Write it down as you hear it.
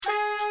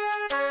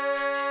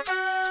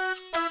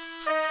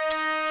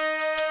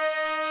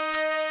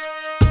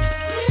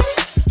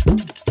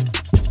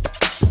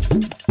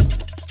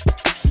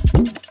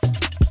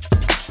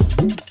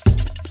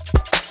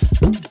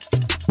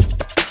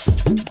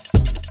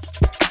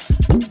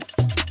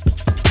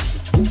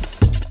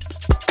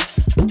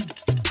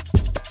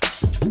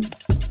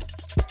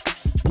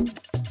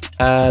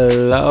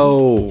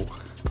Hello.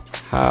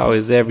 How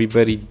is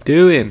everybody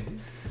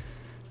doing?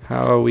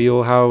 How are we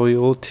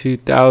all?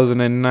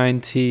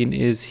 2019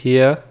 is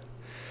here.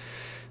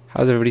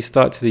 How's everybody's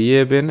start to the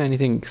year been?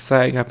 Anything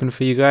exciting happened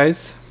for you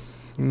guys?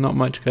 Not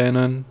much going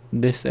on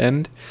this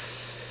end.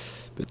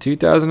 But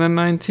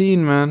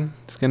 2019, man,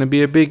 it's going to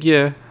be a big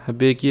year. A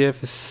big year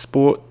for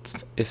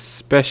sports,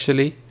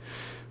 especially.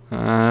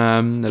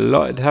 A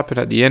lot had happened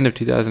at the end of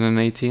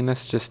 2018.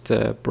 Let's just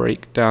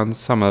break down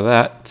some of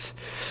that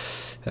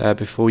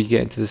before we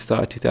get into the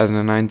start of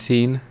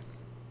 2019.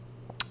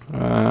 The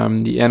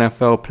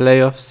NFL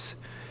playoffs,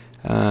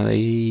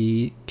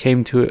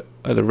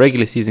 the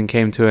regular season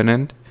came to an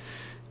end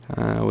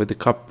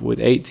with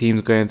 8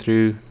 teams going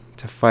through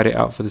to fight it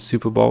out for the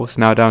Super Bowl. It's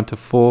now down to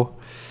 4.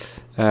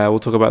 We'll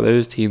talk about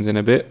those teams in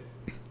a bit.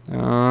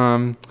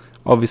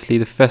 Obviously,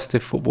 the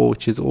festive football,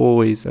 which is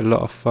always a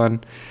lot of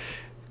fun.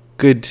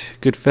 Good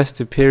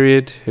festive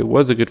period. It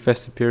was a good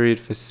festive period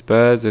for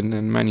Spurs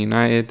and Man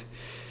United.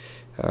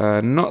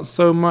 Not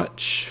so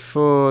much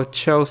for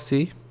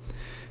Chelsea.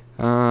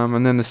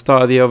 And then the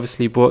start of the year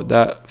obviously brought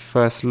that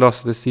first loss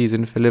of the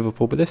season for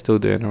Liverpool, but they're still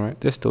doing all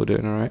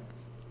right.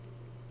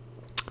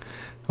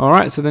 All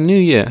right, so the new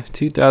year,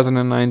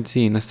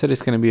 2019. I said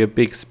it's going to be a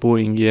big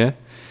sporting year,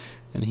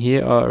 and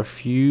here are a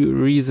few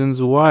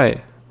reasons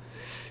why.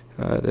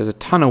 There's a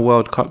ton of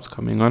World Cups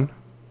coming on.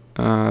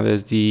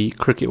 There's the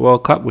Cricket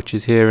World Cup, which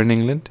is here in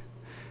England.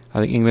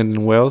 I think England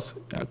and Wales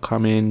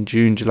come in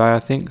June, July,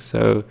 I think.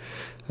 So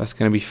that's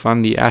going to be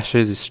fun. The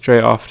Ashes is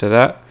straight after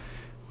that,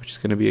 which is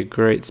going to be a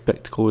great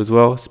spectacle as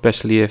well,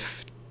 especially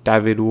if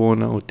David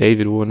Warner,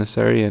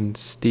 and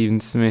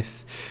Stephen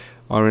Smith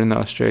are in the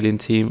Australian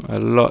team. A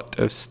lot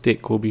of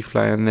stick will be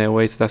flying their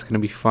way, so that's going to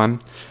be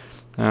fun.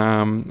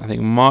 I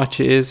think March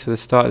it is for the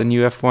start of the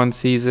new F1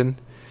 season.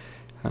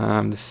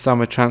 The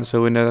summer transfer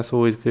window, that's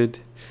always good.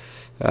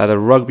 The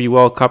Rugby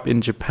World Cup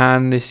in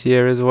Japan this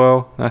year as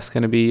well. That's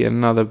going to be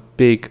another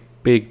big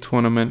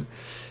tournament.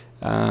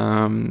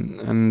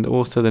 And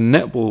also the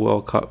Netball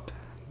World Cup.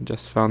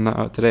 Just found that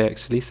out today,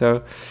 actually.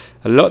 So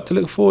a lot to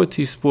look forward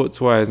to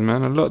sports-wise,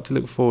 man. A lot to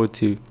look forward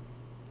to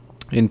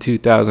in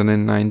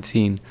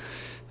 2019.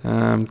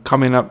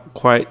 Coming up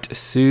quite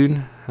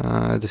soon,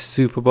 the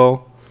Super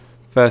Bowl,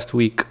 first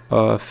week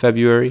of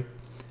February.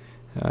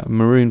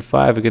 Maroon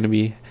 5 are going to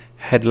be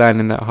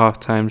headlining that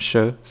halftime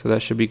show, so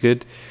that should be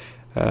good.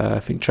 I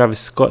think Travis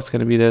Scott's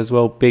going to be there as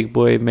well. Big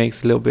Boy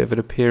makes a little bit of an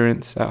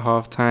appearance at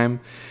halftime.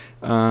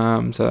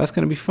 So that's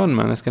going to be fun,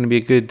 man. That's going to be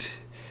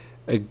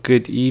a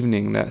good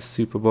evening, that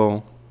Super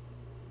Bowl.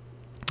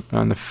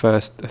 On the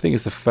first, I think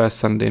it's the first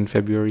Sunday in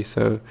February.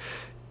 So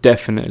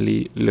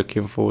definitely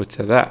looking forward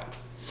to that.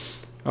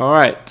 All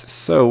right.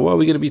 So what are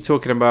we going to be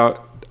talking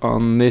about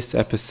on this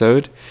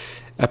episode?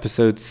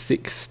 Episode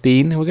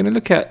 16. We're going to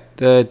look at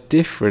the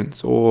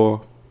difference,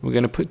 or we're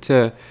going to put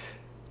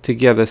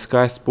together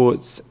Sky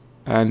Sports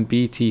and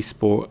BT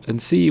Sport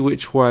and see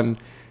which one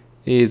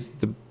is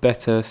the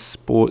better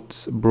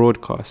sports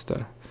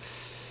broadcaster.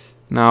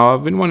 Now,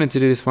 I've been wanting to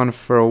do this one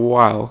for a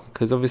while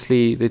because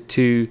obviously the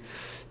two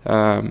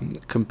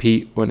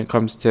compete when it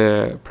comes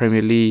to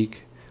Premier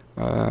League,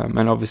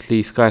 and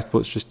obviously Sky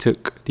Sports just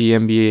took the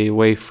NBA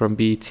away from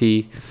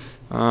BT,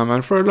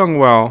 and for a long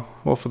while,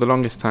 well, for the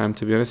longest time,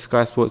 to be honest,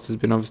 Sky Sports has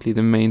been obviously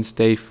the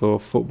mainstay for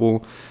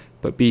football.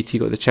 But BT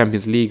got the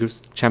Champions League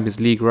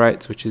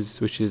rights, which is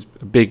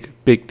a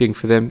big thing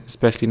for them,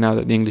 especially now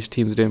that the English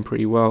teams are doing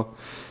pretty well.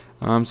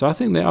 So I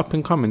think they're up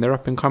and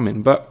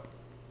coming. But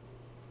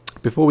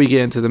before we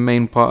get into the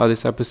main part of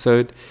this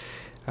episode,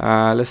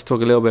 let's talk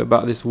a little bit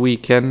about this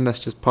weekend that's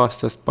just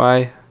passed us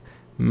by.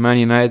 Man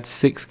United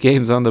 6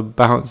 games on the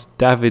bounce.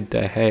 David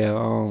De Gea,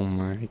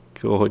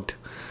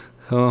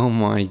 oh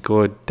my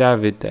god,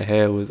 David De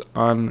Gea was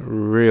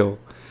unreal.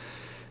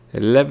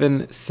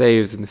 11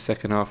 saves in the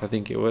second half, I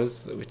think it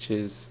was, which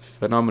is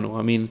phenomenal.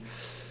 I mean,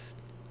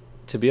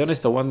 to be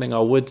honest, the one thing I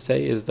would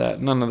say is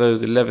that none of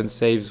those 11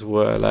 saves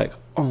were like,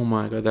 oh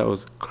my God, that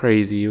was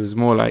crazy. It was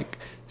more like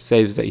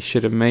saves that he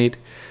should have made.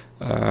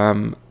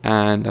 And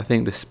I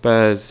think the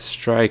Spurs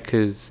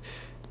strikers,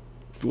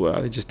 well,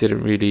 they just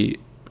didn't really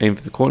aim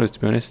for the corners, to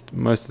be honest.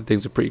 Most of the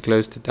things were pretty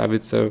close to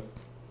David, so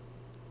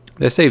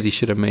they're saves he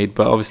should have made,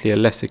 but obviously a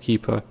lesser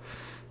keeper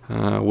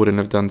wouldn't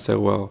have done so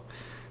well.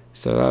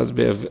 So that was a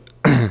bit of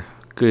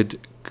good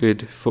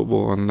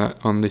football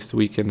on this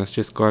weekend that's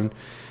just gone.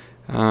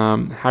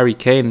 Harry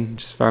Kane,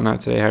 just found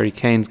out today, Harry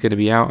Kane's going to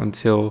be out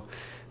until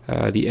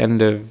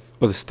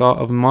the start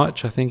of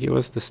March. I think it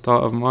was the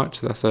start of March.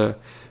 So that's a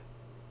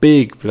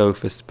big blow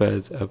for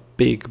Spurs, a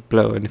big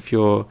blow. And if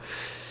you're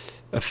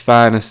a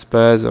fan of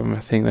Spurs, I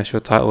think that's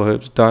your title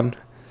hopes done.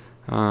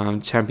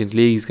 Champions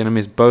League, he's going to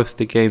miss both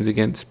the games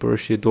against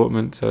Borussia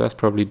Dortmund, so that's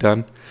probably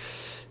done.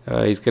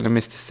 He's going to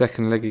miss the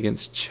second leg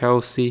against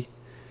Chelsea.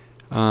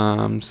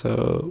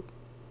 So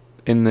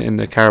in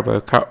the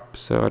Carabao Cup.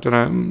 So I don't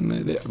know. I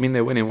mean,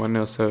 they're winning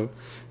 1-0, so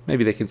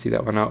maybe they can see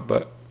that one out.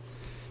 But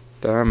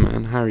damn,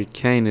 man, Harry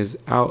Kane is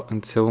out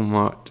until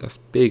March. That's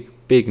big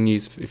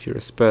news if you're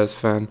a Spurs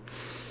fan.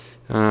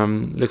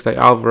 Looks like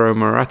Alvaro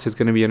Morata is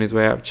going to be on his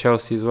way out of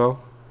Chelsea as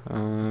well.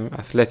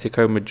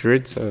 Atletico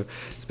Madrid, so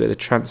it's a bit of the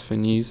transfer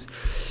news,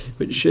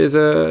 which is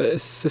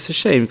it's a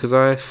shame because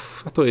I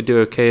thought he'd do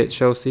okay at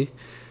Chelsea.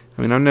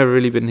 I mean, I've never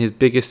really been his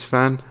biggest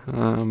fan,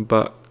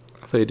 but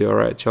I thought he'd do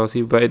alright at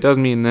Chelsea. But it does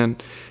mean then,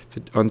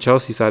 on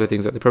Chelsea side of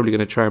things, that they're probably going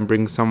to try and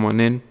bring someone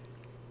in.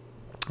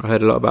 I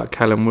heard a lot about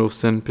Callum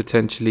Wilson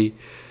potentially,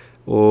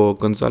 or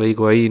Gonzalo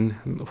Higuain.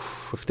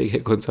 If they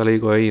get Gonzalo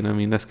Higuain, I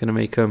mean, that's going to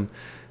make him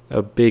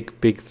a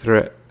big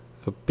threat,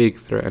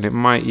 and it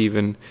might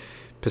even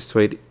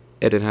persuade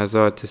Eden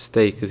Hazard to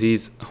stay, because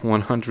he's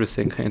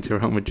 100% going to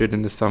Real Madrid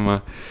in the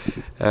summer.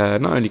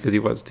 Not only because he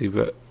wants to,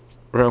 but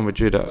Real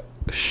Madrid are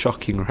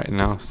shocking right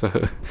now,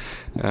 so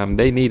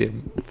they need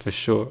him for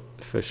sure.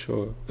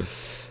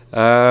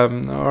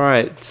 All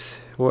right,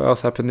 what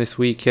else happened this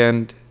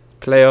weekend?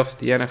 Playoffs,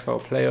 the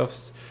NFL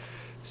playoffs.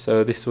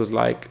 So this was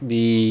like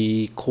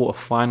the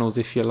quarterfinals,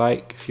 if you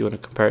like, if you want to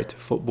compare it to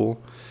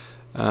football.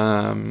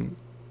 I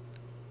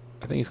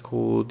think it's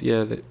called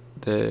it's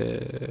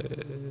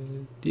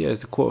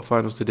the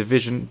quarterfinals, the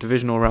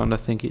divisional round. I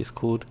think it's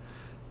called.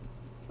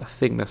 I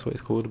think that's what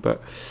it's called.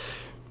 But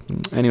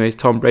anyways,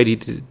 Tom Brady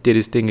did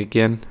his thing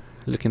again,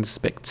 looking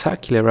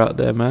spectacular out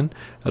there, man.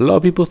 A lot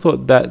of people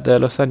thought that the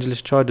Los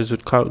Angeles Chargers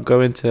would go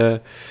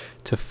into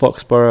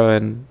Foxborough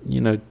and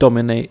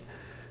dominate,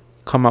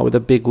 come out with a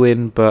big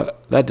win,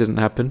 but that didn't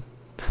happen.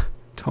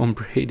 Tom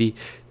Brady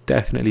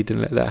definitely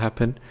didn't let that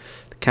happen.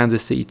 The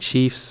Kansas City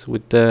Chiefs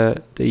with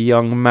the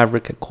young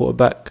maverick at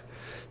quarterback,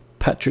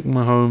 Patrick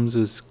Mahomes,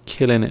 was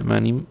killing it,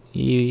 man.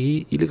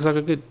 He looks like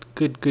a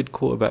good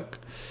quarterback.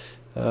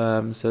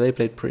 So they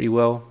played pretty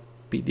well,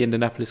 beat the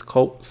Indianapolis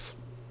Colts.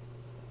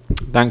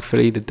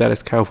 Thankfully, the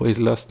Dallas Cowboys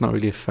lost. Not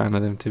really a fan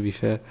of them, to be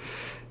fair,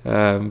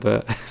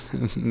 but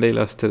they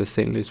lost to the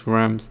St. Louis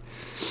Rams.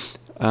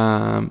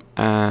 And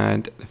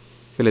the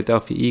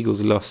Philadelphia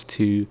Eagles lost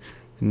to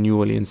New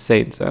Orleans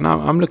Saints. And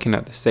I'm looking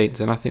at the Saints,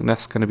 and I think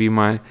that's going to be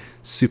my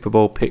Super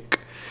Bowl pick.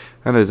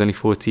 I know there's only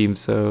 4 teams,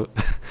 so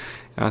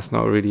that's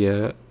not really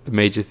a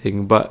major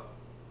thing. But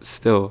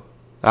still,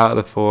 out of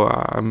the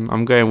 4,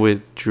 I'm going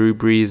with Drew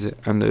Brees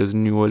and those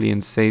New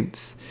Orleans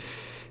Saints.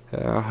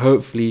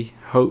 Hopefully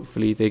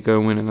they go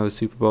and win another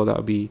Super Bowl. That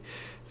would be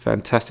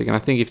fantastic. And I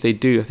think if they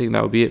do, I think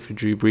that will be it for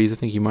Drew Brees. I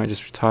think he might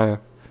just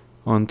retire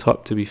on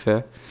top, to be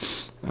fair.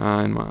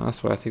 And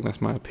that's why I think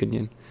that's my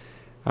opinion.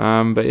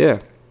 But yeah,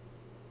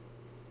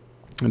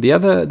 the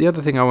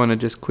other thing I want to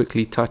just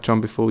quickly touch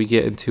on before we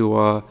get into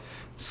our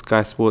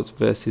Sky Sports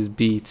versus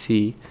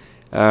BT.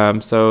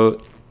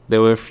 So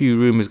there were a few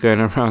rumours going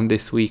around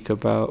this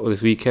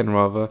weekend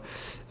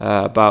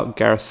about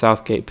Gareth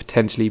Southgate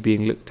potentially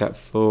being looked at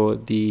for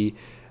the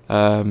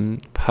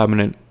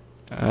permanent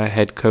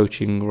head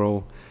coaching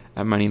role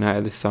at Man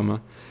United this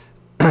summer.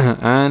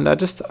 And I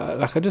just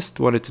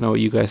wanted to know what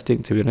you guys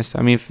think, to be honest.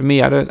 I mean, for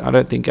me, I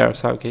don't think Gareth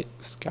Southgate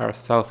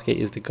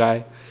is the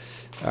guy.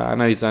 I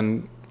know he's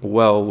done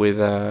well with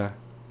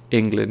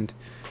England.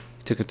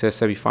 He took him to a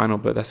semi-final,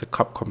 but that's a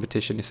cup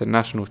competition. It's a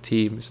national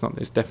team.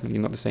 It's definitely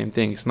not the same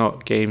thing. It's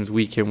not games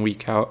week in,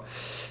 week out.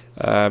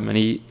 And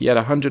he had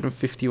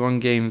 151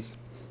 games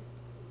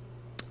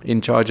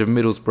in charge of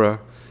Middlesbrough,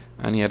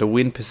 and he had a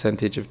win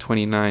percentage of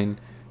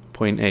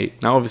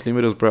 29.8. Now, obviously,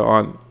 Middlesbrough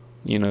aren't,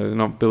 they're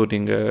not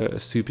building a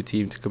super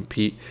team to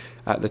compete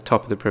at the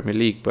top of the Premier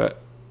League,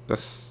 but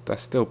that's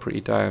still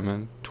pretty dire,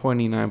 man.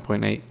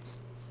 29.8.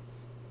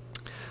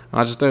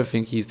 I just don't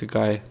think he's the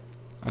guy.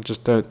 I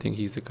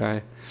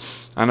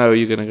know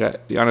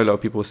a lot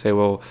of people say,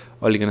 well,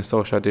 Ole Gunnar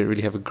Solskjaer didn't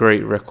really have a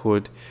great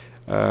record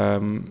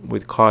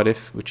with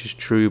Cardiff, which is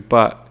true,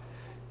 but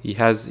he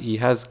has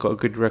got a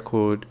good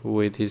record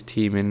with his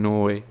team in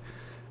Norway,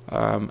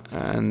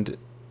 and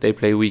they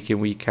play week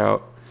in, week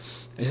out.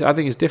 I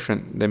think it's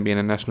different than being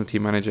a national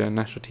team manager.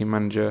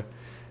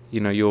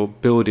 You're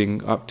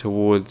building up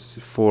towards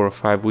 4 or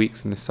 5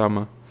 weeks in the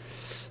summer.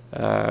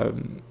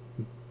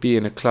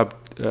 Being a club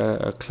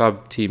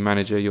team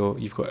manager,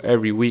 you've got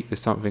every week there's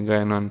something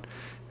going on.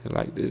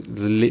 Like, there's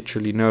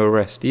literally no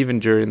rest. Even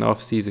during the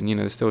off season,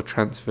 there's still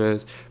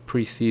transfers,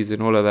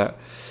 pre-season, all of that.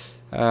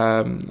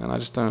 And I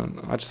just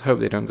hope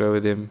they don't go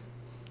with him.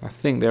 I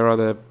think there are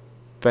other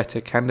better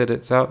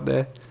candidates out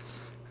there.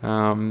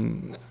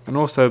 And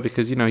also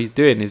because he's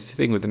doing his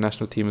thing with the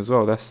national team as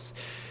well. That's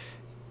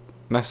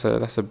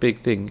a big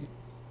thing.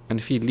 And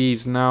if he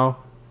leaves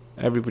now,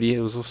 everybody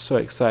was so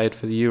excited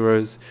for the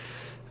Euros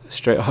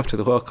straight after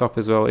the World Cup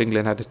as well.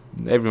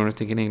 Everyone was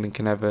thinking England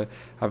can have a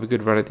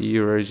good run at the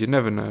Euros. You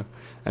never know.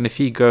 And if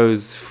he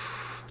goes,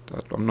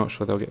 I'm not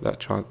sure they'll get that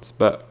chance.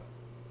 But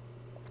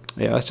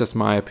yeah, that's just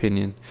my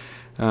opinion.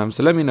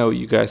 So let me know what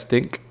you guys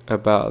think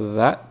about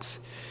that.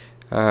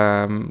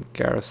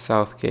 Gareth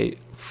Southgate,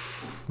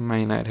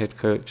 Man United head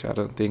coach? I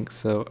don't think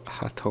so.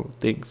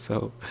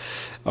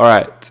 All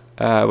right.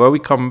 When we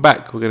come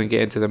back, we're going to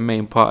get into the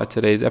main part of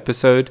today's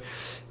episode,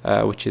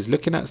 which is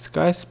looking at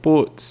Sky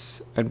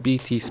Sports and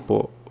BT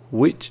Sport.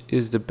 Which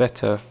is the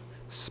better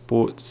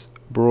sports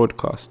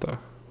broadcaster?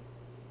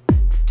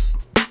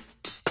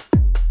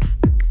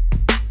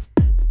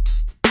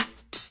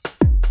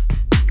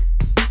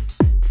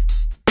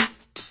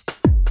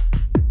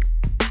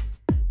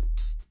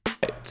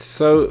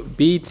 So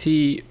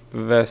BT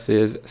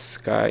versus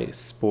Sky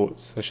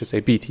Sports. I should say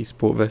BT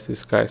Sport versus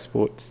Sky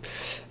Sports.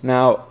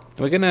 Now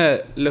we're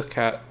gonna look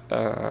at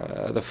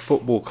the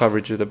football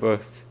coverage of the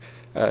both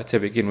to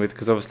begin with,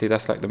 because obviously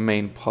that's like the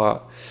main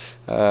part.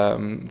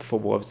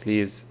 Football obviously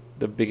is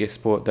the biggest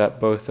sport that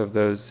both of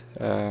those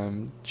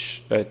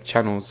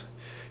channels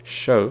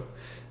show.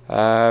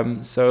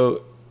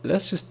 So I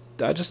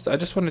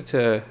just wanted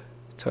to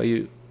tell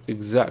you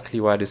exactly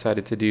why I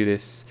decided to do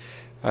this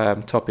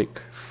topic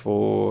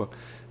for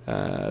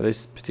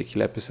this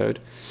particular episode.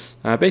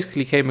 I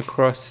basically came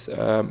across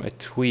a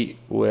tweet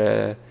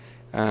where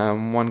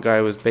one guy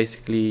was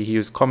he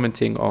was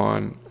commenting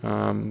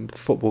on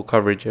football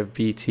coverage of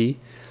BT,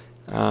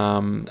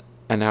 and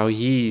how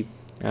he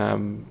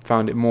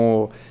found it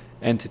more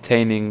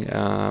entertaining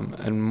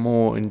and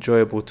more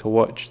enjoyable to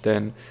watch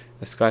than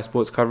the Sky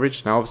Sports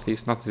coverage. Now obviously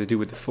it's nothing to do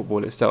with the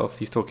football itself.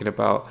 He's talking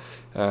about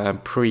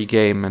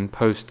pre-game and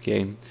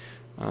post-game,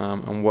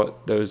 and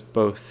what those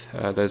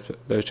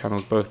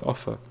channels both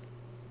offer.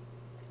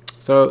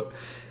 So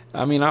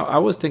I mean, I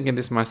was thinking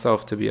this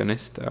myself, to be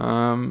honest,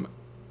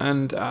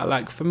 and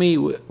like for me,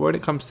 when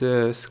it comes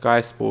to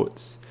Sky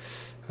Sports,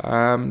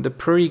 the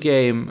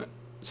pre-game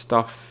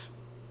stuff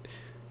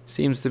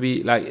seems to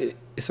be like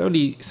it's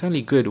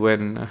only good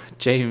when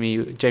Jamie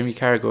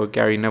Carragher or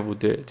Gary Neville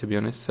do it, to be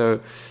honest. So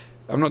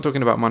I'm not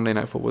talking about Monday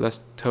Night Football,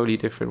 that's totally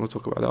different, we'll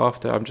talk about that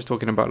after. I'm just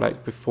talking about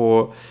like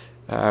before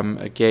a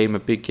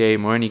big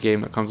game or any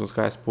game that comes on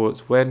Sky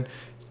Sports, when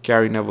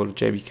Gary Neville or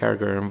Jamie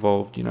Carragher are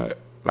involved, you know,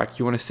 like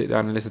you want to sit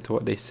down and listen to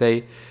what they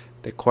say.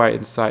 They're quite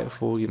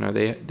insightful, you know,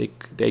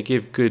 they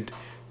give good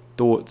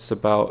thoughts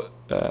about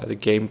the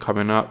game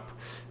coming up.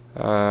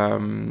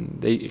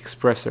 They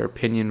express their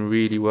opinion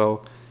really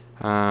well.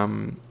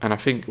 And I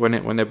think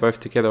when they're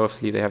both together,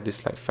 obviously they have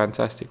this like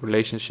fantastic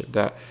relationship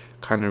that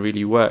kind of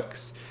really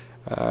works.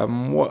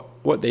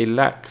 What they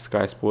lack,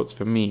 Sky Sports,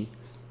 for me,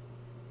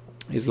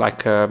 is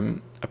like a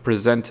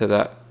presenter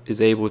that is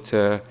able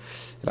to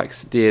like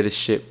steer the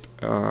ship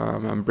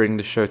and bring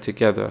the show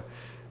together.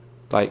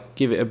 Like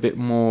give it a bit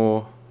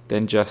more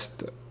than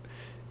just,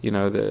 you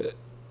know, the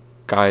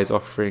guys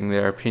offering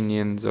their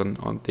opinions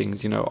on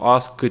things. You know,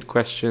 ask good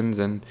questions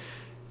and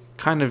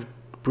kind of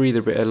breathe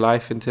a bit of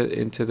life into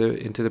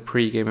the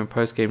pre-game and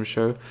post-game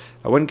show.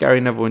 When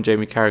Gary Neville and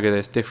Jamie Carragher,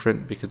 it's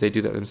different because they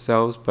do that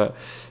themselves. But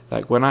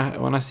like when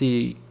I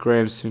see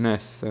Graham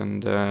Souness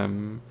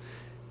and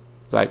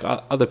like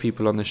other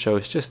people on the show,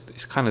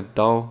 it's kind of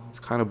dull. It's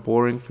kind of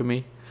boring for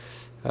me.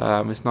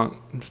 It's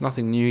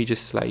nothing new.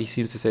 He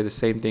seems to say the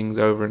same things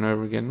over and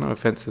over again. No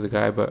offense to the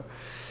guy, but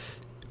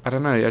I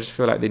don't know. I just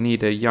feel like they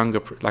need a young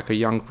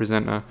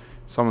presenter,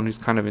 someone who's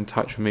kind of in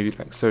touch with maybe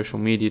like social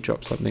media,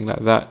 drop something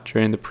like that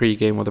during the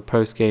pre-game or the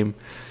post-game,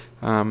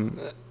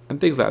 and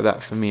things like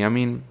that for me. I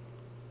mean,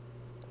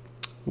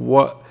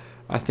 what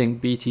I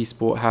think BT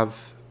Sport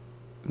have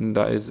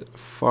that is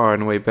far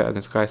and away better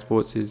than Sky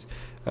Sports is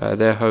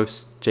their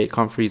host, Jake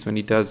Humphries, when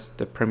he does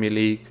the Premier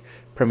League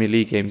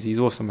games. He's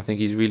awesome. I think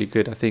he's really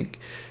good. I think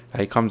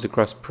he comes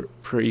across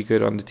pretty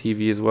good on the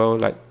TV as well.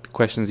 Like the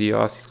questions he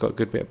asks, he's got a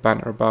good bit of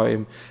banter about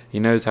him. He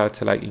knows how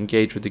to like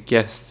engage with the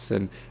guests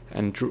and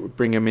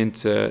bring them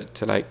into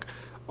like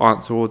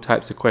answer all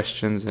types of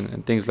questions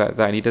and things like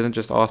that. And he doesn't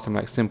just ask them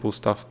like simple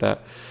stuff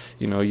that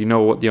you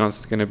know what the answer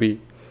is going to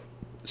be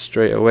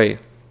straight away.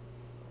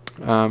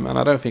 And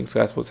I don't think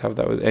Sky Sports have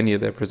that with any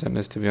of their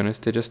presenters, to be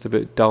honest. They're just a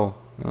bit dull,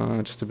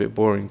 just a bit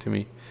boring to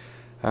me.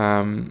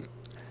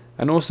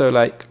 And also,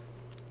 like,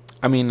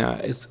 I mean,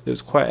 it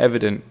was quite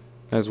evident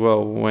as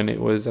well when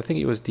I think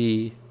it was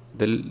the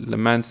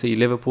Man City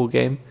Liverpool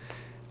game,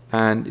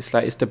 and it's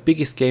the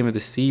biggest game of the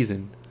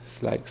season.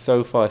 It's like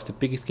so far, it's the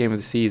biggest game of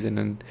the season,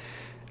 and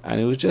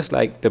it was just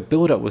like the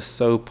build up was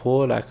so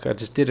poor. Like I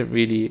just didn't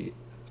really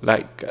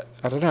like.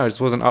 I don't know. I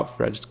just wasn't up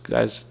for it.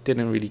 I just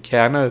didn't really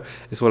care. I know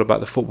it's all about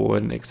the football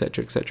and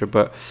etc.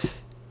 but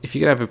if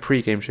you're going to have a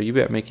pre-game show, you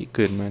better make it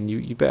good, man.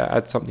 You better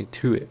add something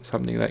to it,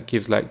 something that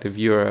gives like the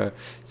viewer a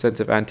sense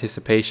of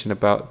anticipation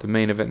about the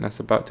main event that's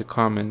about to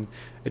come, and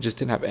it just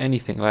didn't have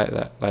anything like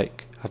that.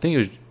 Like, I think it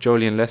was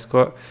Joleon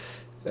Lescott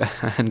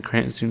and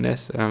Graham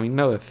Souness. I mean,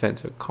 no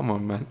offense, but come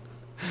on, man.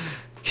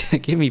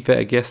 Give me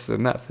better guests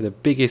than that for the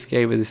biggest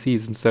game of the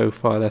season so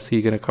far. That's who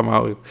you're going to come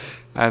out with.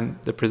 And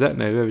the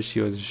presenter, whoever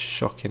she was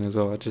shocking as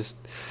well. I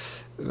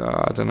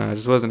don't know. I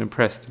just wasn't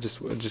impressed. I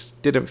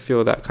just didn't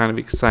feel that kind of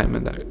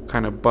excitement, that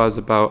kind of buzz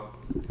about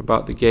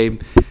the game.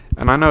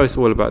 And I know it's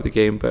all about the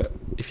game, but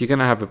if you're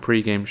gonna have a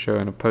pre-game show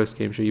and a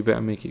post-game show, you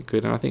better make it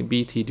good. And I think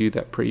BT do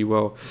that pretty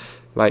well.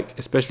 Like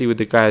especially with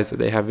the guys that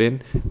they have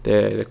in,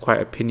 they're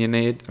quite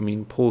opinionated. I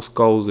mean, Paul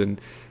Scholes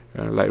and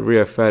like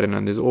Rio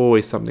Ferdinand. There's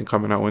always something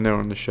coming out when they're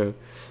on the show.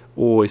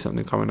 Always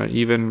something coming out.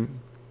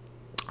 Even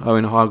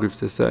Owen Hargreaves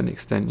to a certain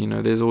extent. You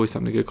know, there's always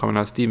something good coming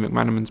out. Steve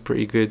McManaman's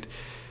pretty good.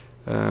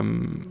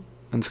 And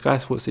Sky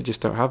Sports, they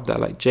just don't have that.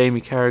 Like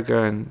Jamie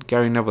Carragher and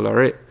Gary Neville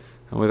are it,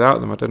 and without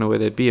them I don't know where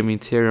they'd be. I mean,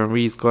 Thierry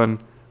Henry's gone,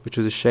 which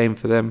was a shame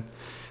for them.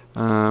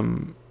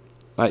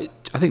 like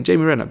I think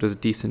Jamie Redknapp does a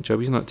decent job.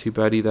 He's not too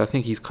bad either. I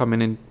think he's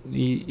coming in.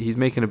 He's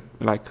making a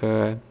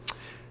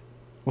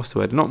what's the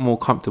word? Not more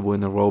comfortable in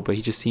the role, but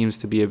he just seems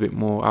to be a bit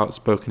more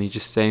outspoken. He's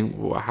just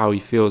saying how he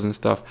feels and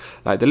stuff.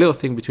 Like the little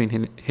thing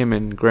between him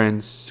and Graham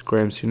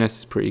Souness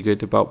is pretty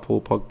good about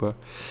Paul Pogba.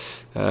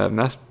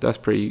 That's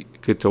pretty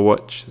good to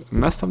watch,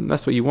 and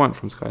that's what you want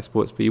from Sky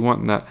Sports. But you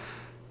want that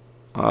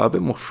a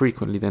bit more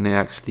frequently than it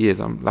actually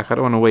is. I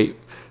don't want to wait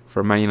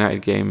for a Man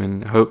United game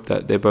and hope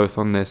that they're both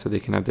on there so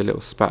they can have their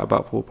little spat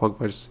about Paul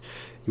Pogba.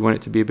 You want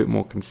it to be a bit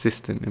more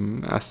consistent,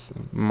 and that's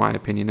my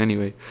opinion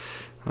anyway.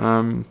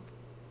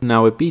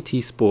 Now with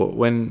BT Sport,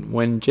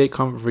 when Jake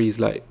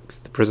Humphries, like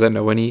the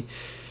presenter, when he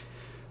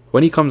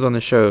comes on the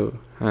show,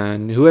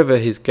 and whoever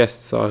his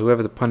guests are,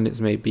 whoever the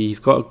pundits may be, he's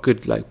got a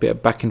good bit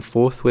of back and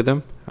forth with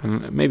them.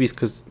 And maybe it's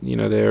because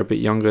they're a bit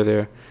younger,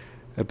 they're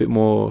a bit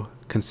more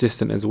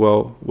consistent as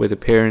well with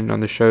appearing on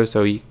the show.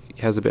 So he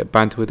has a bit of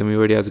banter with them. He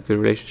already has a good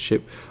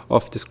relationship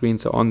off the screen.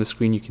 So on the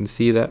screen you can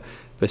see that,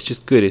 but it's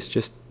just good. It's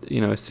just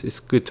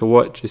it's good to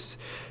watch.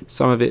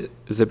 Some of it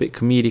is a bit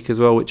comedic as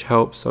well, which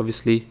helps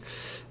obviously.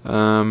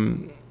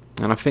 And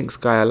I think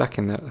Sky are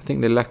lacking that. I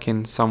think they're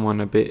lacking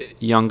someone a bit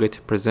younger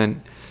to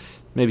present.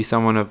 Maybe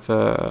someone of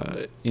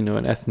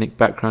an ethnic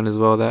background as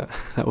well.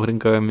 That wouldn't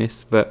go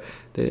amiss. But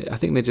I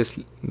think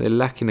they're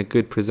lacking a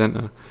good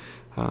presenter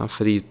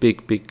for these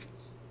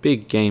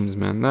big games,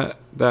 man.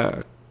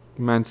 That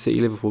Man City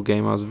Liverpool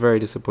game, I was very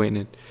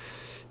disappointed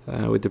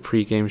with the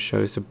pre-game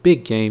show. It's a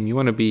big game. You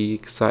want to be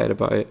excited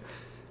about it.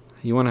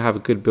 You want to have a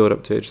good build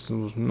up to it. Just there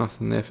was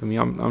nothing there for me.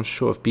 I'm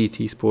sure if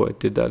BT Sport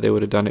did that, they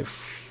would have done it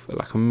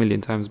like a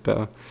million times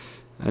better.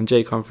 And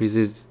Jake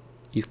Humphries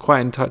he's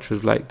quite in touch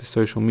with the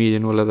social media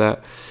and all of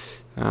that.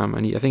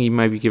 And I think he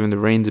might be given the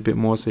reins a bit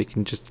more, so he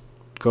can just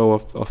go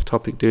off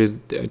topic, do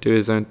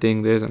his own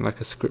thing. There isn't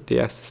a script he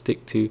has to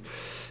stick to.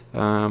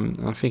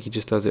 And I think he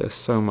just does it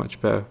so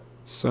much better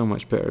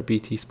at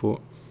BT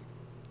Sport.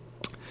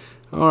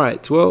 All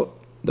right. Well,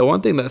 the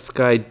one thing that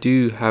Sky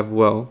do have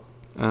well.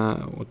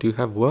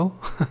 The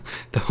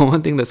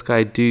one thing that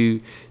Sky do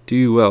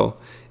well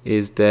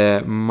is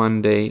their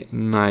Monday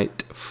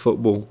Night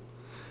Football.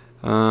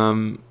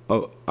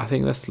 I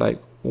think that's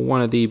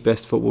one of the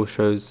best football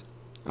shows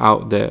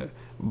out there.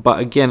 But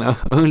again,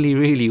 only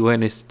really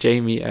when it's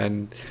Jamie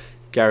and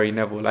Gary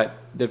Neville.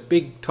 The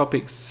big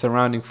topics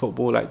surrounding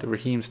football, like the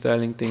Raheem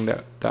Sterling thing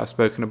that I've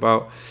spoken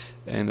about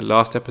in the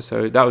last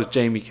episode, that was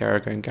Jamie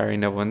Carragher and Gary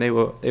Neville, and they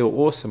were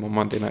awesome on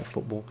Monday Night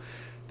Football.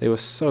 They were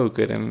so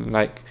good, and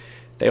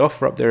they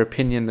offer up their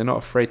opinion. They're not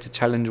afraid to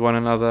challenge one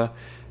another,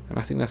 and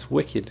I think that's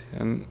wicked.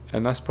 And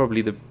that's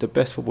probably the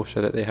best football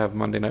show that they have,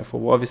 Monday Night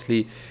Football.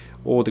 Obviously,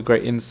 all the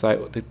great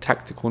insight, the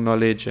tactical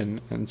knowledge,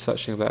 and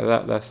such things like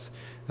that. That's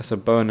a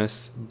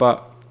bonus.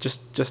 But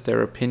just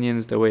their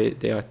opinions, the way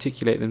they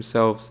articulate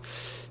themselves.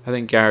 I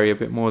think Gary a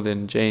bit more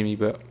than Jamie,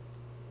 but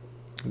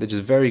they're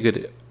just very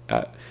good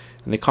at,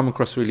 and they come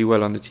across really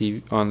well on the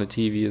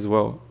TV as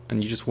well.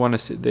 And you just want to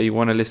sit there, you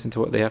want to listen to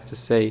what they have to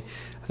say.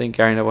 I think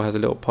Gary Neville has a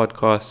little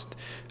podcast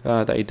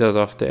that he does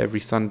after every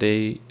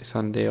Sunday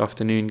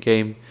afternoon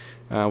game,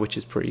 which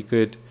is pretty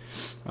good.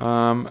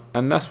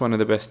 And that's one of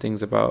the best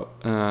things about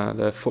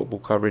the football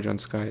coverage on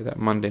Sky, that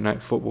Monday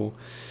Night Football.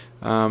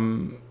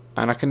 And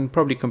I can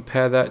probably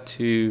compare that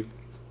to,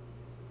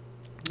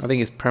 I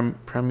think it's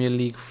Premier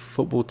League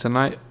Football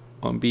Tonight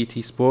on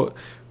BT Sport,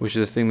 which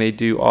is a thing they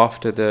do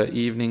after the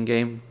evening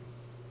game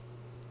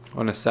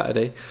on a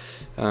Saturday.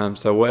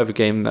 So whatever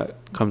game that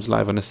comes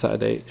live on a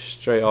Saturday,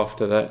 straight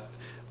after that,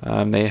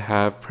 they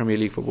have Premier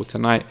League Football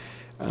Tonight,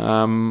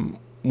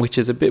 which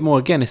is a bit more,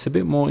 again, it's a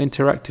bit more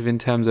interactive in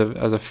terms of,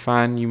 as a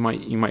fan, you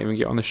might even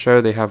get on the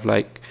show. They have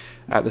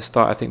at the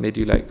start, I think they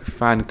do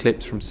fan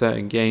clips from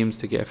certain games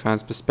to get a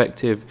fan's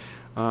perspective,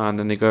 and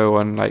then they go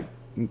on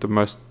the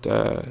most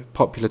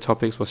popular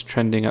topics, what's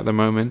trending at the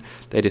moment.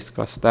 They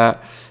discuss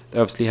that. They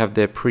obviously have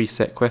their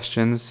preset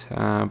questions,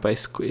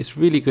 but it's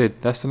really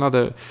good. That's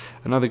another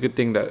good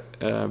thing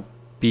that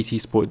BT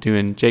Sport do,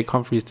 and Jake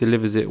Humphries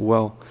delivers it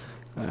well.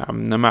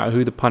 No matter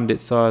who the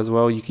pundits are as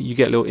well, you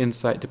get a little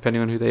insight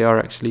depending on who they are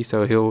actually.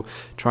 So he'll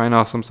try and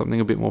ask them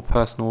something a bit more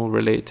personal,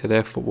 related to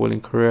their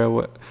footballing career,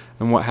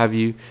 what have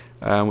you,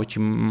 which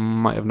you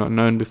might have not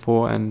known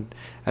before. And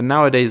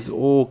nowadays,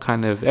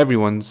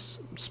 everyone's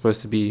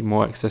supposed to be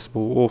more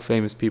accessible. All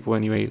famous people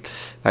anyway,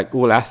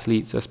 all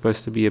athletes are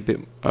supposed to be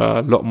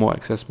a lot more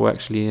accessible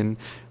actually. And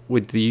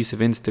with the use of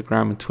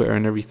Instagram and Twitter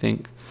and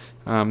everything,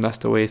 that's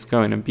the way it's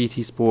going. And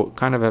BT Sport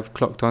kind of have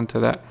clocked onto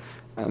that.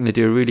 And they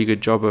do a really good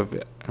job of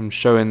it,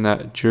 showing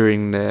that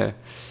during their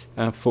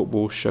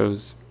football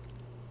shows.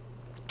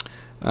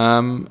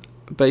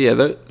 But yeah,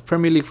 the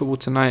Premier League Football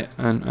Tonight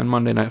and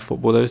Monday Night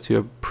Football, those two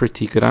are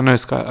pretty good. I know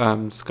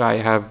Sky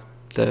have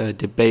the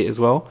debate as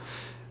well,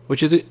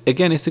 which is,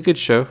 again, it's a good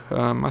show.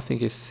 I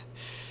think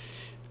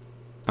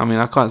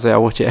I can't say I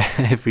watch it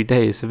every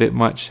day. It's a bit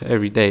much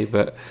every day,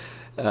 but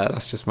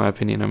that's just my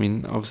opinion.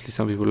 Obviously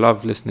some people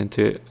love listening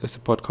to it as a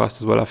podcast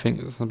as well. I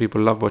think some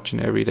people love watching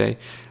it every day,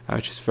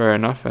 which is fair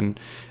enough. And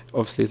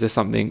obviously if there's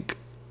something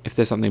if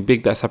there's something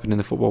big that's happened in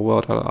the football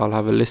world, I'll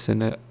have a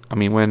listen. I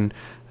mean, when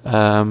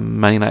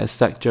Man United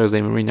sacked Jose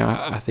Mourinho,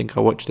 I think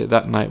I watched it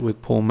that night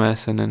with Paul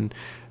Merson and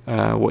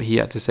what he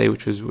had to say,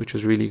 which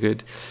was really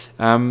good.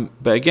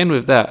 But again,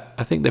 with that,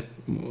 I think that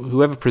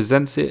whoever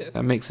presents it,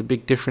 that makes a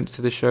big difference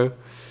to the show.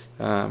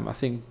 I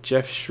think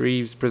Jeff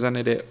Shreves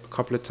presented it a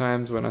couple of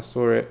times when I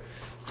saw it,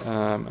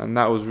 and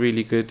that was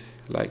really good.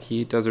 Like,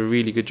 he does a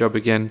really good job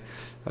again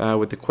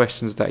with the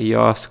questions that he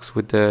asks,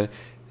 with the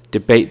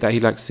debate that he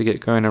likes to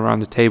get going around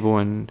the table,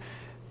 and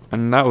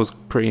that was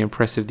pretty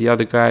impressive. The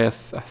other guy,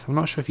 I'm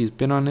not sure if he's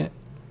been on it.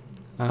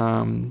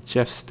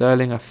 Jeff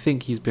Sterling, I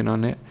think he's been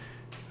on it.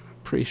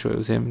 Pretty sure it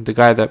was him. The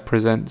guy that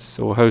presents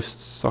or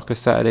hosts Soccer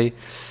Saturday,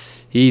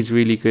 he's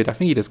really good. I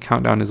think he does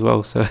Countdown as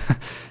well. So,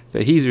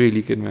 but he's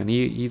really good, man.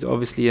 He's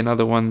obviously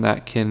another one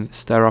that can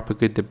stir up a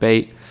good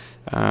debate,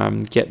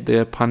 get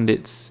the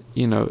pundits,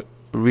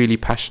 really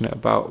passionate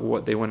about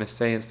what they want to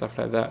say and stuff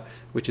like that,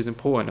 which is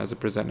important as a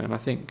presenter. And I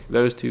think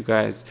those two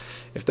guys,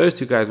 if those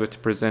two guys were to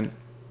present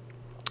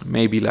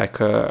maybe like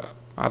a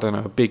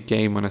big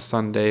game on a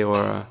Sunday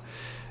or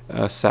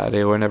a Saturday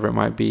or whenever it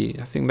might be,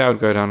 I think that would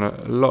go down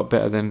a lot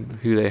better than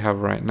who they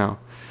have right now.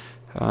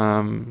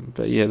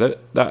 But yeah,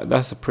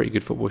 that's a pretty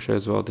good football show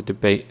as well. The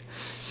debate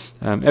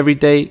every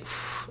day,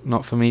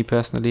 not for me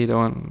personally. I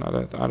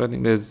don't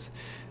think there's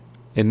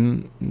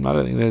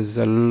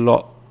a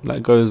lot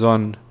that goes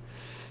on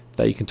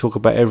that you can talk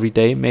about every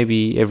day.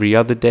 Maybe every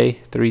other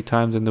day, 3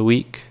 times in the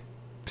week,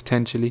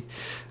 potentially.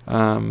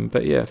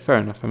 But yeah, fair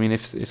enough. I mean,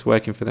 if it's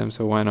working for them,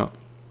 so why not?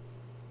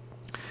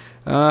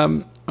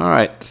 All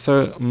right,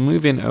 so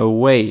moving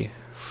away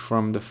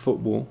from the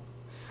football,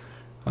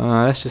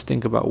 let's just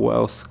think about what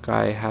else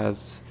Sky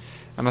has.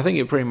 And I think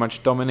it pretty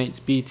much dominates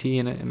BT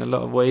in a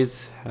lot of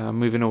ways,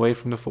 moving away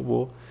from the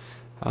football.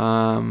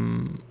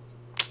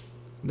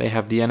 They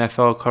have the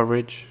NFL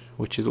coverage,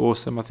 which is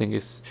awesome. I think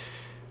it's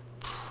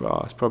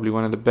probably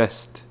one of the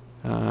best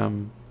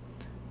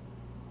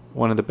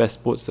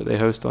sports that they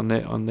host on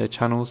their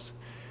channels.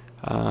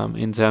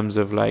 In terms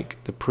of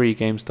like the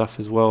pre-game stuff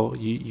as well,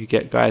 you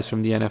get guys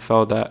from the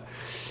NFL that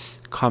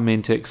come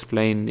in to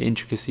explain the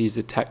intricacies,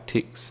 the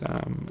tactics,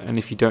 and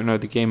if you don't know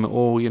the game at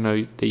all,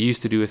 they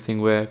used to do a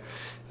thing where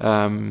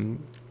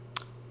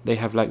they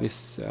have like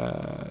this,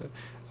 I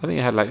think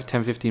it had like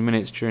 10-15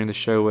 minutes during the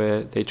show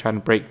where they try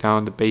and break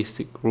down the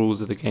basic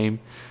rules of the game,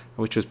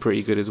 which was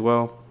pretty good as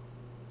well.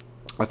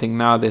 I think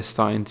now they're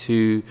starting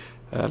to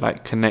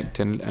connect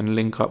and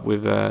link up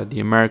with the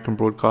American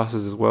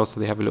broadcasters as well, so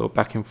they have a little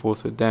back and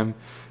forth with them,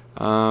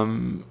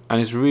 and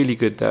it's really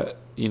good that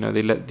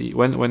they let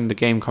when the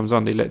game comes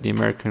on, they let the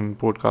American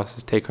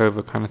broadcasters take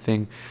over, kind of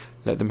thing,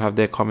 let them have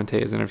their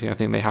commentators and everything. I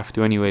think they have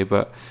to anyway,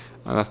 but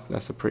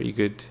that's a pretty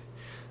good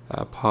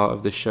part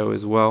of the show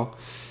as well.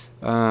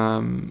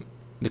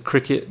 The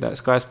cricket, that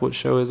Sky Sports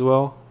show as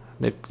well,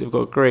 they've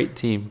got a great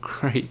team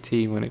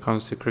when it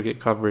comes to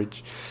cricket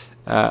coverage.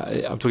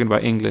 I'm talking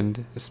about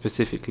England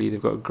specifically.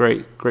 They've got a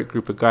great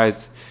group of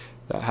guys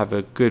that have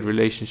a good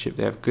relationship.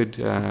 They have good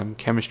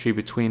chemistry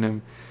between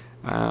them.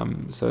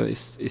 So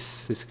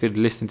it's good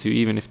to listen to,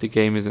 even if the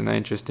game isn't that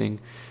interesting.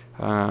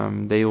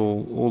 They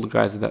all the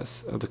guys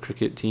of the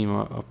cricket team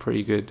are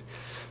pretty good.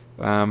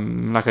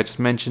 Like I just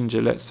mentioned,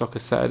 Gillette Soccer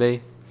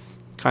Saturday,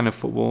 kind of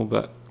football,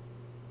 but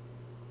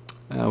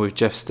with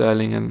Jeff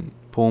Sterling and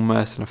Paul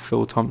Merson and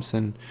Phil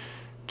Thompson,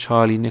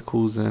 Charlie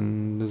Nichols,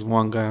 and there's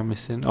one guy I'm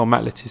missing.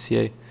 Matt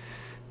Letitia.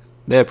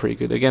 They're pretty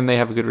good. Again, they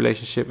have a good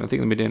relationship. I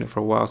think they've been doing it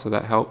for a while, so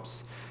that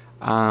helps.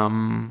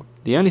 The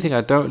only thing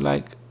I don't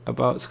like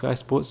about Sky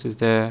Sports is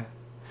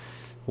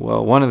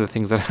one of the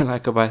things I don't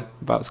like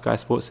about Sky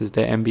Sports is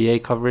their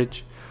NBA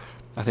coverage.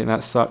 I think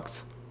that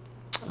sucks.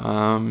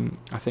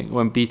 I think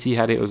when BT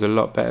had it was a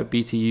lot better.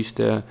 BT used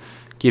to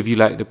give you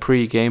like the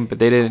pre-game, but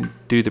they didn't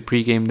do the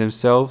pre-game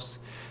themselves.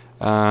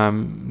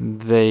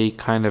 They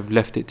kind of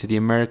left it to the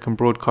American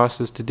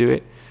broadcasters to do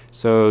it,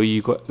 so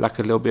you got like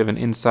a little bit of an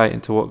insight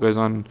into what goes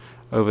on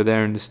over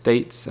there in the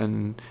States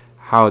and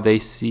how they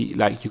see.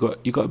 Like you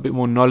got a bit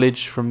more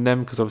knowledge from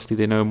them because obviously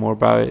they know more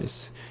about it.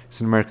 It's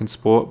an American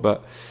sport,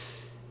 but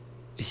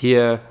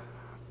here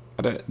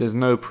there's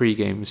no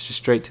pre-game. It's just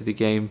straight to the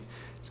game.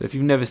 So if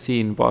you've never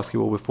seen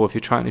basketball before,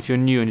 if you're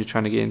new and you're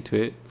trying to get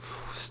into it,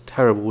 it's a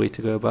terrible way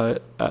to go about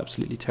it.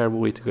 Absolutely terrible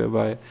way to go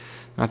about it.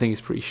 And I think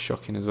it's pretty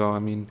shocking as well. I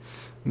mean,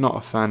 not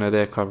a fan of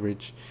their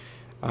coverage.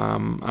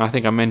 And I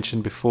think I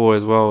mentioned before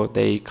as well,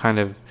 they kind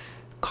of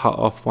cut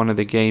off one of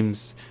the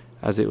games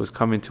as it was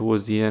coming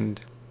towards the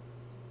end.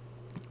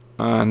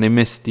 And they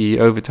missed the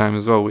overtime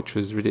as well, which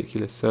was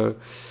ridiculous. So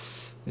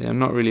yeah, I'm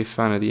not really a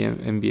fan of the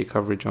NBA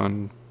coverage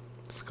on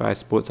Sky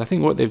Sports. I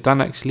think what they've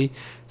done actually,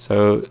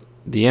 so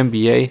the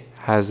NBA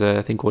has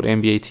a thing called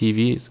NBA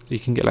TV. You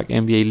can get like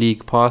NBA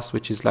League Pass,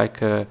 which is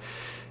like a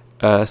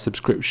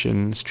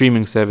subscription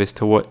streaming service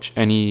to watch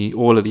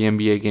all of the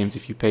NBA games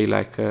if you pay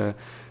like a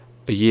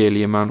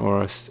yearly amount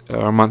or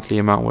a monthly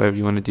amount, whatever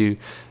you want to do.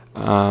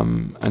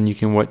 and you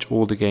can watch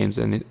all the games.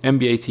 And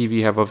NBA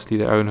TV have obviously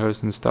their own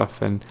hosts and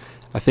stuff, and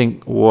I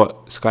think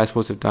what Sky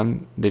Sports have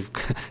done, it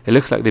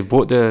looks like they've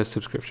bought the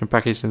subscription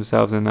package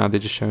themselves, and now they're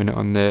just showing it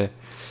on their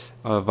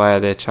via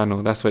their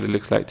channel. That's what it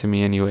looks like to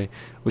me anyway,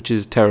 which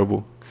is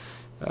terrible,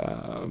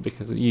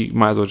 because you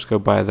might as well just go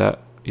buy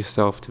that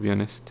yourself, to be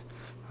honest,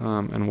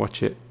 and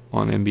watch it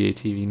on NBA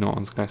TV, not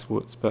on Sky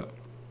Sports. But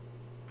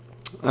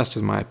that's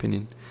just my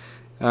opinion.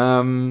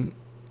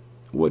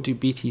 What do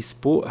BT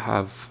Sport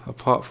have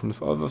apart from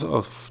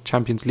of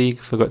Champions League?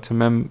 Forgot to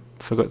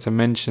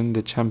mention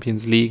the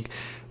Champions League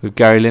with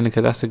Gary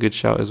Lineker. That's a good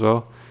shout as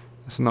well.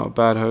 That's not a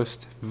bad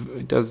host.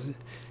 He does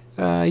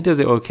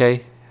it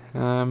okay.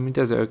 But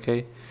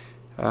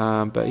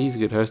he's a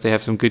good host. They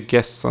have some good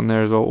guests on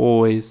there as well,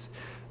 always.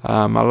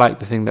 I like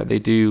the thing that they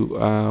do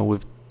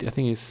with, I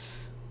think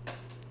it's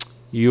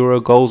Euro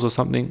Goals or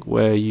something,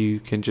 where you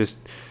can just,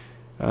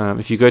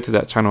 if you go to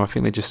that channel, I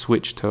think they just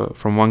switch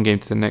from one game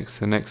to the next,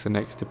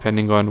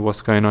 depending on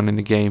what's going on in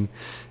the game.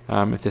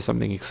 If there's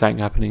something exciting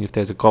happening, if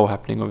there's a goal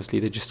happening, obviously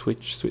they just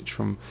switch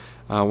from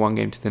one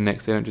game to the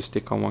next. They don't just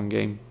stick on one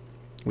game,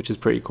 which is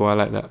pretty cool. I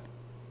like that.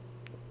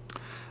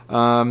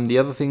 The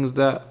other things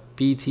that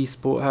BT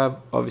Sport have,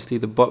 obviously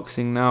the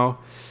boxing now.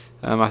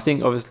 I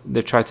think obviously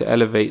they've tried to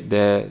elevate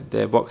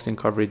their boxing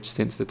coverage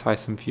since the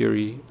Tyson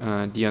Fury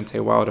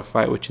Deontay Wilder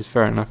fight, which is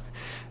fair enough.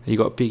 You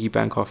got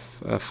piggyback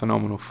off a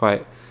phenomenal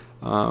fight.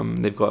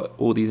 They've got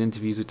all these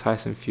interviews with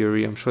Tyson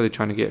Fury. I'm sure they're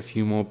trying to get a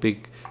few more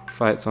big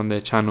fights on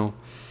their channel.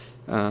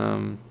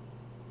 The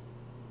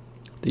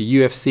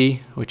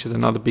UFC, which is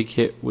another big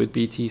hit with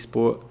BT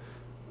Sport,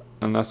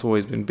 and that's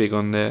always been big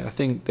on there. I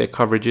think their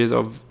coverages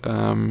of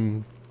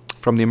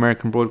from the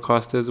American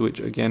broadcasters,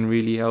 which again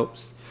really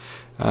helps.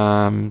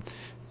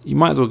 You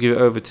might as well give it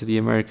over to the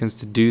Americans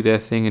to do their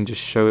thing and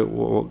just show it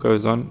what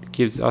goes on. It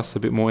gives us a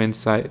bit more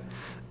insight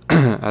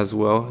as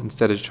well,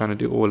 instead of trying to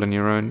do it all on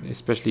your own,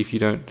 especially if you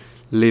don't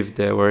live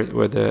there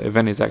where the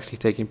event is actually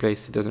taking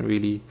place. It doesn't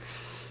really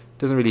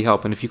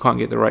help, and if you can't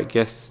get the right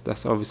guests,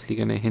 that's obviously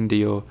going to hinder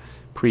your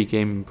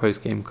pre-game and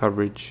post-game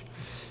coverage.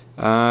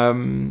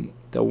 The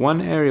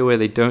one area where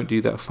they don't do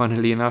that,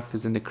 funnily enough,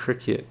 is in the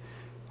cricket.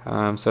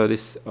 So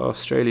this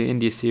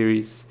Australia-India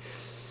series,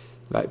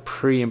 like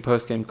pre and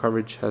post game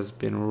coverage has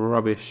been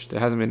rubbish. There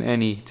hasn't been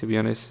any, to be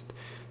honest.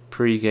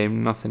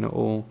 Pre-game, nothing at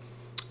all.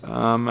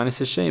 And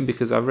it's a shame,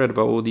 because I've read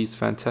about all these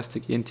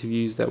fantastic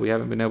interviews that we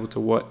haven't been able to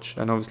watch,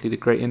 and obviously the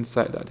great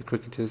insight that the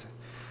cricketers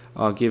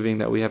are giving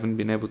that we haven't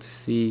been able to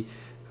see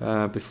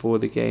before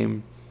the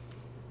game.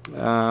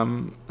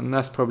 And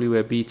that's probably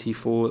where BT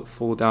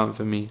fall down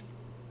for me.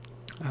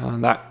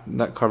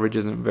 That coverage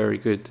isn't very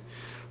good.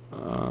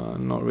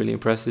 Not really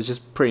impressed. It's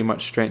just pretty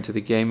much straight to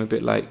the game, a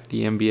bit like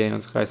the NBA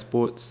on Sky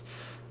Sports.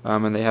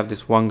 And they have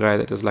this one guy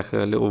that does like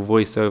a little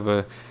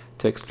voiceover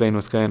to explain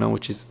what's going on,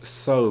 which is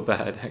so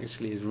bad.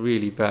 Actually, it's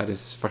really bad.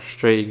 It's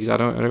frustrating. I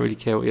don't really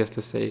care what he has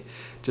to say.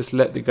 Just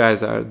let the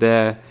guys that are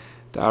there,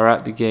 that are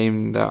at the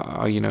game, that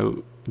are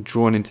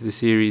drawn into the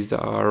series,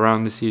 that are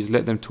around the series,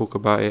 let them talk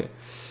about it.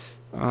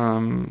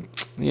 And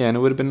it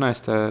would have been nice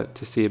to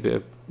see a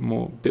bit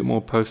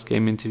more post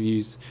game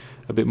interviews,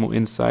 a bit more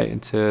insight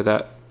into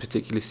that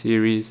particular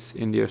series,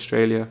 India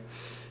Australia.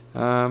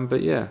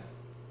 But yeah,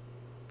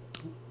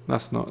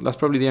 that's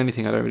probably the only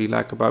thing I don't really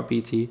like about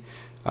BT.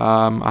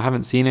 I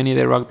haven't seen any of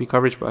their rugby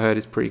coverage, but I heard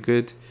it's pretty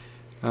good.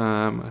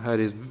 I heard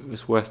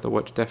it's worth the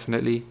watch,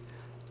 definitely.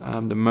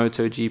 The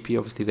MotoGP,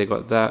 obviously they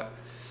got that.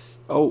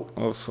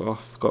 Also, I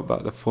forgot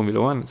about the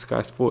Formula 1 at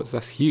Sky Sports.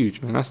 That's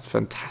huge, man. That's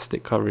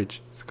fantastic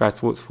coverage. Sky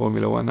Sports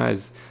Formula 1, that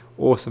is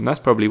awesome. That's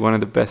probably one of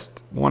the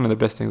best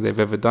things they've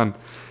ever done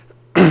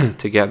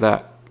to get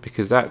that,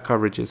 because that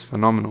coverage is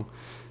phenomenal.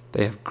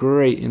 They have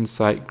great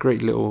insight,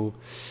 great little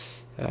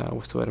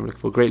what's the word I'm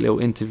looking for? Great little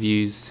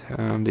interviews.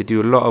 They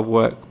do a lot of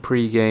work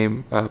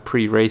pre-game,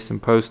 pre-race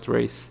and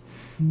post-race,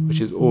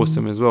 which is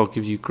awesome as well.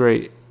 Gives you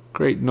great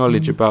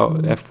knowledge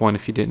about F1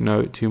 if you didn't know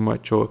it too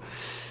much, or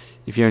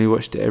if you only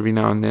watched it every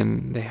now and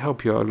then. They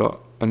help you out a lot.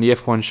 And the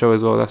F1 show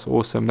as well, that's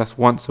awesome. That's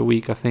once a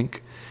week, I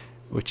think,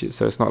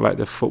 so it's not like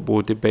the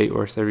football debate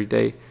where it's every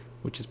day,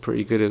 which is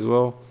pretty good as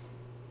well.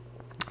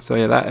 So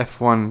yeah, that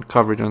F1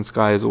 coverage on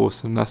Sky is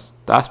awesome. That's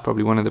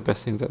probably one of the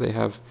best things that they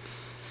have.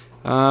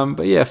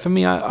 But yeah, for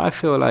me, I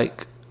feel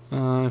like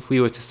if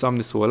we were to sum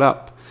this all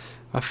up,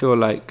 I feel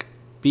like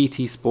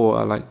BT Sport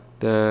are like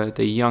the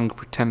young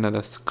pretender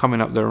that's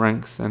coming up the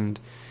ranks, and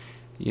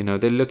they're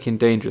looking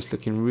dangerous,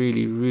 looking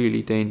really,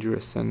 really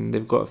dangerous, and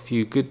they've got a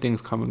few good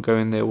things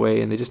going their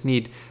way, and they just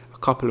need a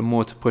couple of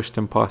more to push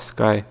them past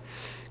Sky.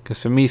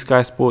 Because for me,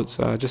 Sky Sports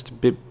are just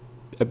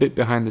a bit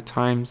behind the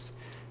times.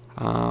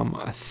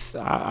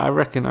 I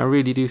reckon, I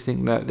really do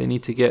think that they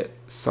need to get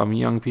some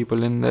young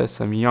people in there,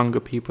 some younger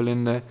people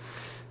in there,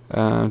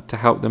 to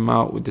help them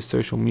out with the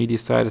social media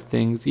side of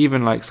things.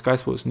 Even like Sky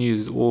Sports News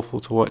is awful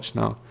to watch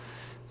now.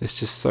 It's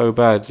just so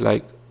bad.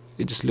 Like,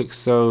 it just looks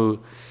so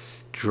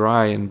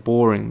dry and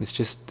boring. It's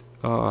just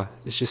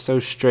so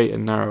straight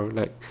and narrow.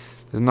 Like,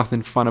 there's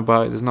nothing fun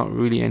about it. There's not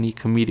really any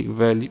comedic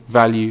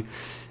value.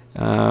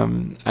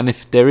 And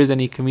if there is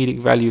any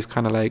comedic value, it's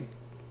kind of like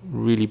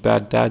really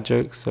bad dad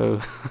jokes.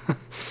 So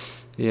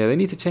yeah, they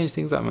need to change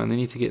things up, man. They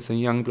need to get some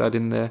young blood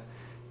in there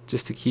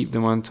just to keep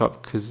them on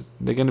top, because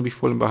they're going to be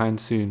falling behind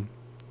soon.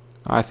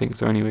 I think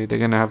so. Anyway, they're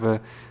going to have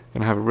a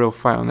real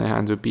fight on their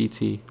hands with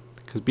BT,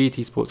 because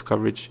BT Sports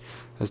coverage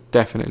has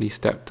definitely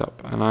stepped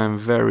up, and I am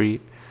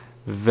very,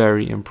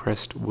 very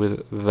impressed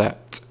with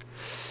that.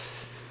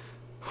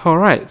 All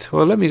right.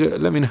 Well, let me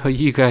know how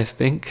you guys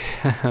think.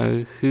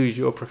 Who's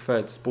your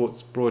preferred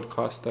sports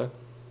broadcaster?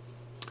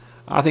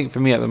 I think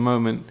for me at the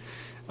moment,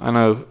 I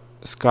know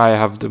Sky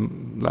have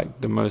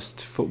the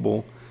most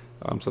football,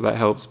 so that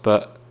helps.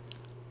 But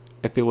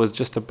if it was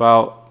just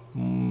about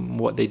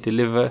what they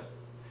deliver,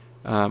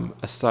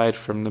 aside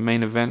from the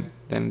main event,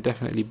 then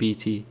definitely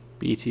BT.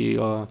 BT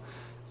are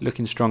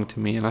looking strong to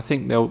me, and I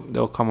think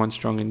they'll come on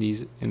strong in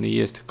the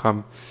years to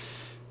come.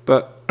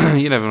 But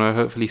you never know.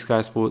 Hopefully,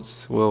 Sky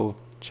Sports will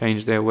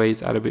change their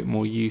ways, add a bit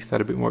more youth, add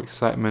a bit more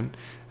excitement,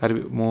 add a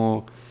bit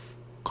more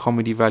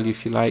comedy value,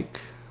 if you like,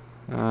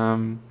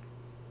 to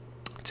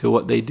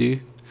what they do.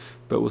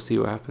 But we'll see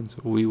what happens.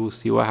 We will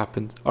see what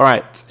happens. All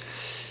right.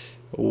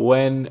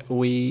 When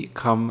we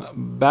come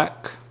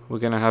back, we're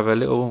going to have a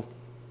little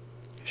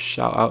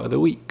shout out of the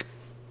week.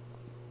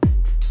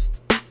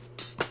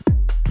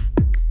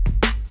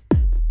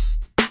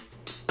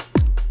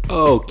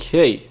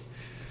 Okay.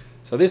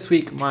 So this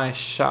week, my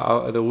shout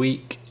out of the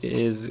week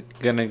is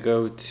going to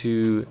go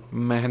to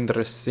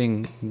Mahendra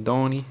Singh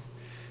Dhoni.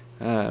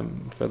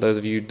 For those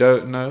of you who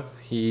don't know,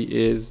 he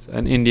is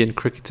an Indian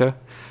cricketer.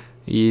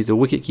 He is a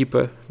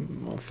wicketkeeper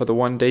for the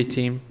one-day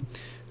team.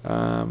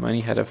 And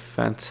he had a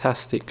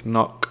fantastic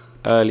knock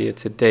earlier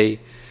today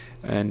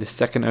in the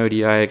second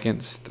ODI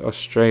against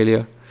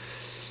Australia,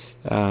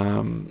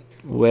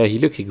 where he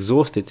looked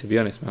exhausted, to be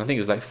honest, man. I think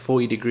it was like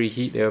 40-degree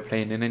heat they were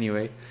playing in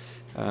anyway,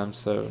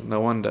 so no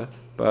wonder.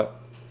 But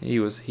he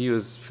was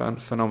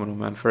phenomenal,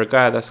 man. For a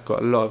guy that's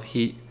got a lot of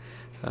heat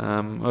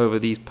over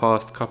these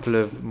past couple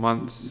of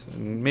months,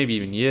 maybe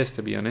even years,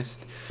 to be honest.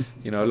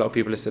 You know, a lot of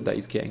people have said that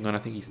he's getting on. I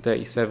think he's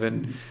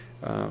 37.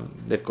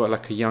 They've got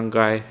like a young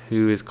guy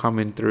who is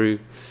coming through,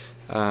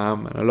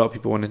 and a lot of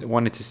people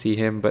wanted to see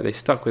him, but they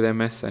stuck with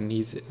MS, and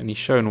he's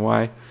shown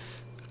why.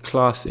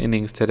 Class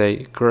innings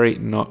today, great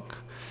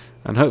knock,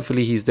 and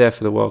hopefully he's there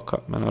for the World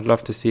Cup, man. I'd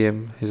love to see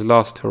him, his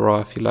last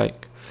hurrah, if you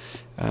like,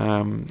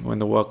 when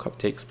the World Cup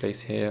takes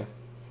place here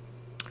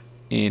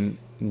in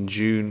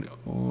June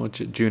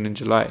and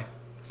July.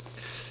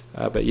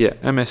 But yeah,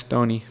 MS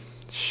Dhoni,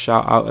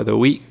 shout out of the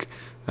week.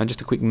 And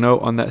just a quick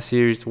note on that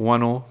series,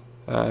 1-1.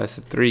 It's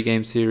a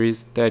 3-game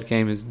series. Third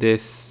game is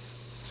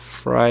this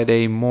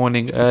Friday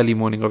morning, early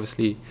morning,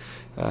 obviously,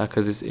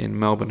 because it's in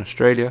Melbourne,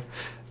 Australia.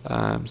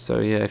 So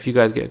yeah, if you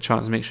guys get a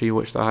chance, make sure you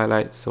watch the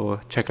highlights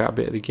or check out a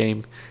bit of the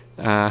game.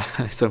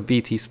 It's on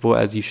BT Sport,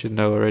 as you should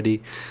know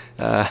already,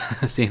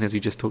 seeing as we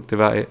just talked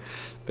about it.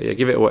 But yeah,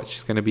 give it a watch.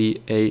 It's going to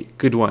be a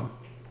good one.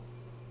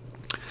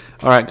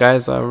 Alright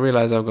guys, I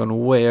realise I've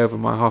gone way over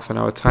my half an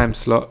hour time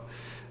slot.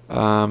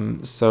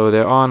 So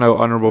there are no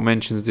honourable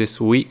mentions this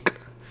week.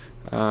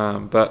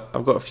 But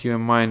I've got a few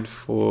in mind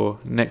for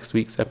next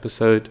week's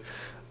episode.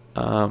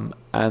 And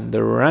the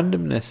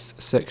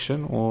randomness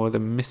section, or the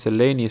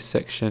miscellaneous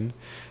section,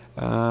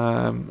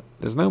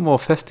 there's no more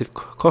festive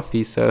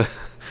coffee, so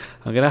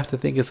I'm going to have to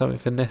think of something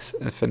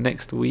for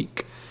next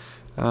week,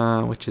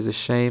 which is a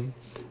shame.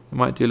 We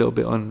might do a little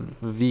bit on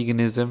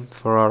veganism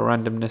for our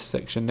randomness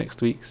section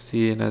next week,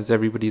 seeing as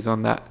everybody's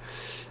on that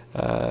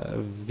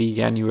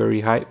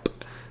veganuary hype.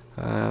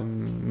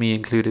 Me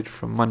included,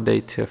 from Monday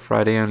to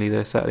Friday only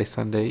there, Saturday,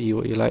 Sunday, eat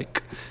what you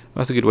like.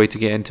 That's a good way to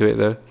get into it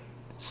though.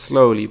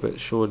 Slowly but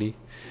surely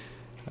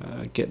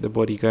get the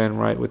body going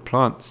right with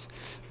plants.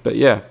 But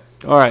yeah,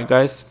 alright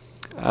guys,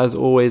 as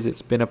always,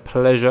 it's been a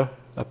pleasure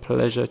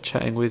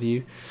chatting with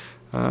you.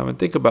 And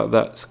think about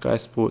that, Sky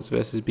Sports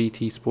versus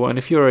BT Sport. And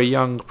if you're a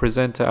young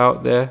presenter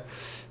out there,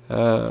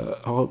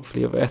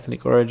 hopefully of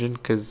ethnic origin,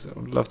 because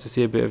I'd love to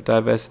see a bit of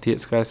diversity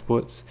at Sky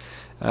Sports.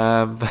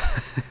 But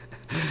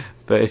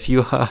if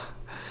you are,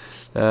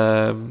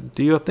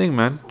 do your thing,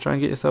 man. Try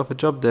and get yourself a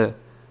job there,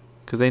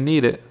 because they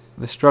need it.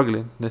 They're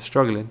struggling.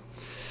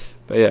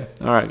 But yeah,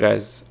 alright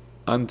guys,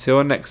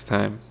 until next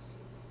time.